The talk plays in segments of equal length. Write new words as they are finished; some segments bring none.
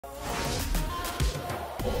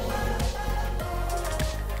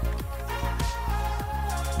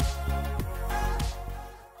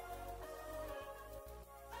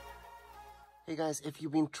Hey guys, if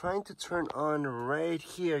you've been trying to turn on right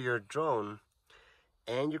here your drone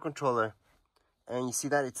and your controller, and you see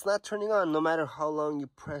that it's not turning on no matter how long you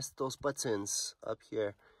press those buttons up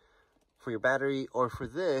here for your battery or for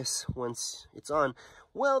this once it's on,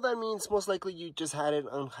 well, that means most likely you just had it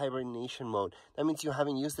on hibernation mode. That means you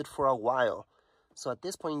haven't used it for a while. So at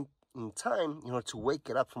this point in time, in order to wake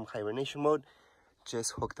it up from hibernation mode,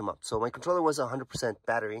 just hook them up. So my controller was 100%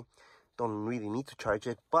 battery. Don't really need to charge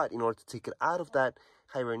it, but in order to take it out of that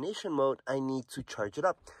hibernation mode, I need to charge it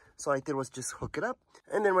up. So all I did was just hook it up.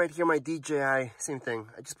 And then right here, my DJI, same thing.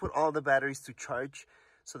 I just put all the batteries to charge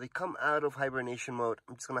so they come out of hibernation mode.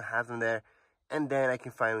 I'm just gonna have them there and then I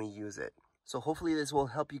can finally use it. So hopefully this will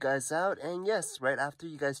help you guys out. And yes, right after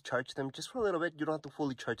you guys charge them, just for a little bit, you don't have to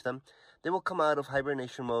fully charge them. They will come out of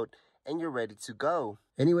hibernation mode and you're ready to go.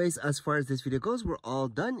 Anyways, as far as this video goes, we're all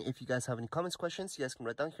done. If you guys have any comments, questions, you guys can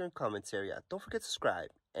write down here in the comments area. Don't forget to subscribe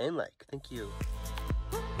and like. Thank you.